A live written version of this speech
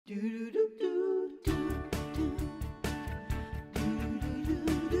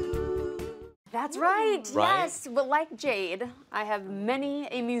That's right. Yes. Well, like Jade, I have many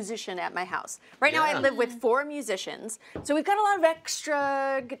a musician at my house. Right now I live with 4 musicians. So we've got a lot of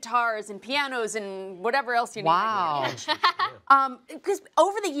extra guitars and pianos and whatever else you need. Wow. Because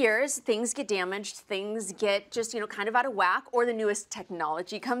over the years, things get damaged, things get just, kind of out of whack, or the newest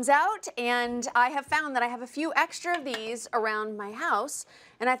technology comes out. And I have found that I have a few extra of these around my house.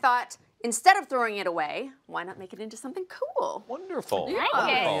 And I thought, instead of throwing it away, why not make it into something cool? Wonderful. Yeah.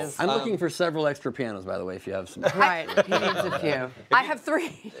 Wonderful. I'm looking for several extra pianos, by the way, if you have some. Right, he needs a few. I have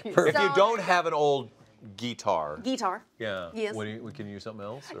 3. If you don't have an old guitar. Yeah. Yes. Can you use something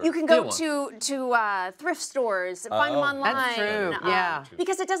else? Or? You can go to thrift stores, find them online. That's true, yeah.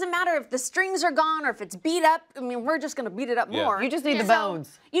 Because it doesn't matter if the strings are gone or if it's beat up. I mean, we're just going to beat it up more. You just need the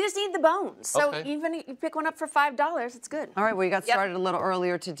bones. You just need the bones. So even if you pick one up for $5, it's good. All right, well, you got started a little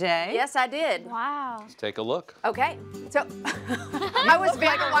earlier today. Yes, I did. Wow. Let's take a look. Okay. So I was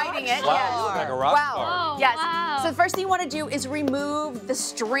lighting it. Wow, Yes. you look like a rock star. Oh, Yes. wow. So the first thing you want to do is remove the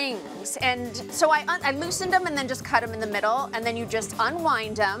strings. And so I loosened them and then just cut them in the middle. And then you just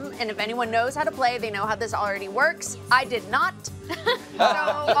unwind them. And if anyone knows how to play, they know how this already works. I did not.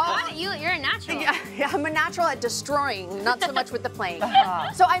 You're a natural. Yeah, I'm a natural at destroying, not so much with the playing.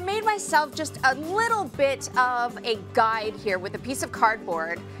 So I made myself just a little bit of a guide here with a piece of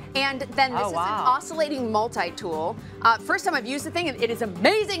cardboard. And then this is an oscillating multi-tool. First time I've used the thing, and it is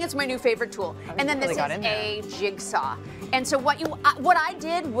amazing. It's my new favorite tool. And then this is a jigsaw. And so what I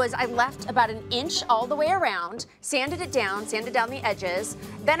did was I left about 1 inch all the way around, sanded down the edges.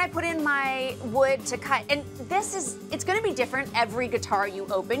 Then I put in my wood to cut. And it's gonna be different every guitar you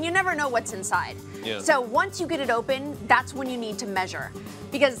open. You never know what's inside. Yeah. So once you get it open, that's when you need to measure.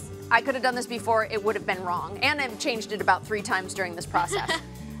 Because I could have done this before, it would have been wrong. And I've changed it about 3 times during this process.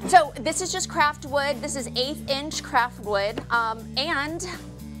 So this is just craft wood. This is 1/8 inch craft wood. And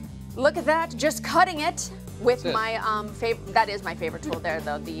look at that, just cutting it with my favorite, that is my favorite tool there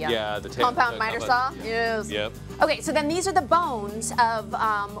though, the compound miter saw. Yes. Yep. Okay, so then these are the bones of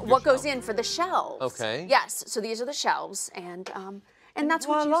what goes in for the shelves. Okay. Yes, so these are the shelves, and that's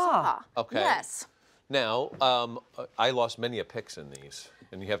what you saw. Okay. Yes. Now, I lost many a picks in these,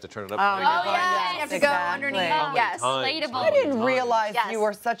 and you have to turn it up. Oh yeah, you have to go underneath. Yes. Relatable. I didn't realize you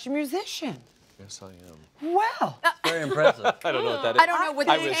were such a musician. Yes, I am. Wow. Very impressive. I don't know what that is. I don't know what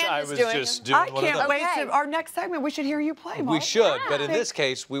the hand is doing. I was just doing I one of can't those. wait to our next segment. We should hear you play, Mom. We should, but in this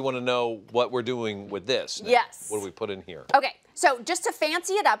case, we want to know what we're doing with this. Now. Yes. What do we put in here? Okay, so just to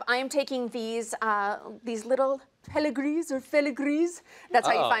fancy it up, I am taking these little pedigrees or filigrees. That's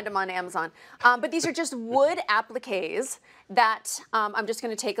how you find them on Amazon. But these are just wood appliques that I'm just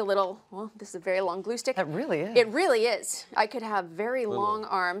going to take a little, well, this is a very long glue stick. It really is. It really is. I could have very long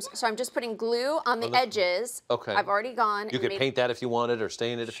arms. So I'm just putting glue on the edges. Okay. I've already gone. You could paint that if you wanted or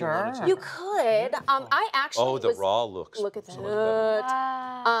stain it if you wanted to. You could. I actually Oh, the raw looks. Look at that. So much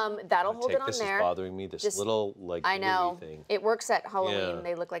better. That'll hold it on this there. This is bothering me, this little, like, I know. thing. It works at Halloween. Yeah.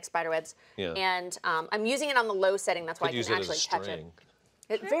 They look like spider webs. Yeah. And I'm using it on the low setting. That's why I can actually touch it.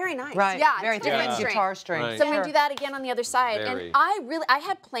 It's very nice. Right. Yeah, Very it's different thin guitar string. Right. So I'm gonna do that again on the other side. Very. And I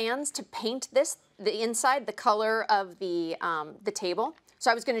had plans to paint the inside, the color of the table.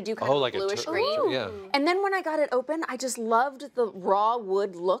 So I was gonna do kind of like bluish a green. yeah. And then when I got it open, I just loved the raw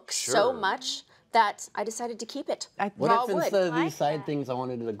wood look so much that I decided to keep it. What raw if wood. instead of these side things, I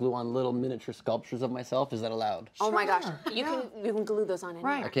wanted to glue on little miniature sculptures of myself? Is that allowed? Oh my gosh, you can glue those on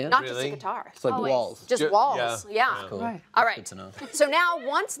anywhere. I can? Not just a Really? guitar. It's like walls. Just walls. Yeah. Cool. Right. All right. Good to know. So now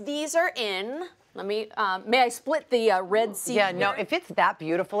once these are in, let me. May I split the red sea? Yeah, no, if it's that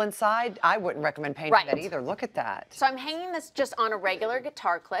beautiful inside, I wouldn't recommend painting that either. Look at that. So I'm hanging this just on a regular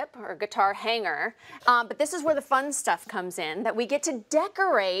guitar clip or guitar hanger, but this is where the fun stuff comes in that we get to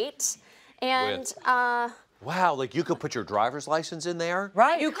decorate and. Wow, like you could put your driver's license in there?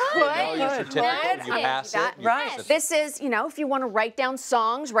 Right. You could. Oh, your certificate, you pass it. Right. This is, if you want to write down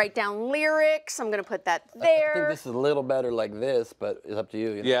songs, write down lyrics. I'm going to put that there. I think this is a little better like this, but it's up to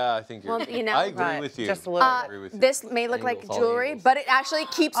you. Yeah, I think you're. Well, I agree with you. Just a little. I agree with you. This may look like Angles, all jewelry, angles. but it actually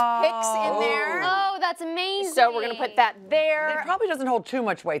keeps picks in there. Oh, that's amazing. So we're going to put that there. It probably doesn't hold too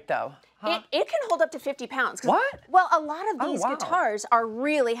much weight, though. It can hold up to 50 pounds. What? Well, a lot of these guitars are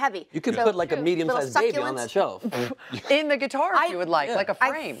really heavy. You could So put like a medium-sized little baby on that succulents. shelf. In the guitar, if you would like a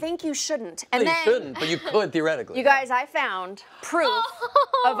frame. I think you shouldn't. No, And you then, shouldn't, but you could theoretically. you guys, I found proof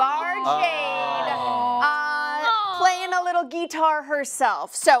of our Jade playing a little guitar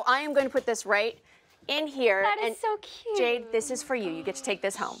herself. So I am going to put this right in here. That and is so cute. Jade, this is for you. You get to take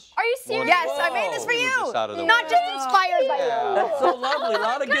this home. Are you serious? Yes, I made this for you. Just out of the Not way. just inspired by you. That's so lovely. A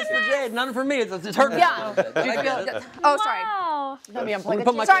lot of gifts for Jade, none for me. It's her. Yeah. Oh, sorry. Wow. Let me I'm unplug gonna the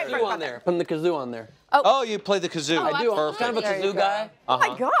put my Sorry, kazoo on there. Putting the kazoo on there. Oh, you play the kazoo. I do. I'm kind of a kazoo guy. Oh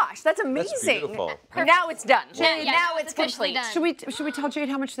my gosh, that's amazing. beautiful. Now it's done. Yeah, now it's officially complete. done. Should we tell Jade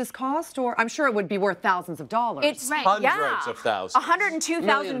how much this cost? Or I'm sure it would be worth thousands of dollars. It's Right. Hundreds of thousands.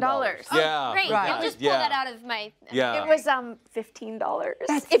 $102,000. Yeah. Great. Right. I'll just pull Yeah. that out of my. Yeah. It was $15.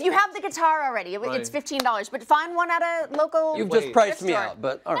 If you have the guitar already, it's $15. But find one at a local. You've Wait. just priced me store. out,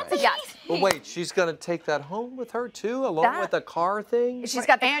 but all right. Yes. But wait, she's gonna take that home with her too, along with the car thing? She's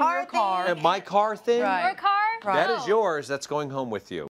got the And car your car. thing. And my car thing? Right. Your car? That is yours. That's going home with you.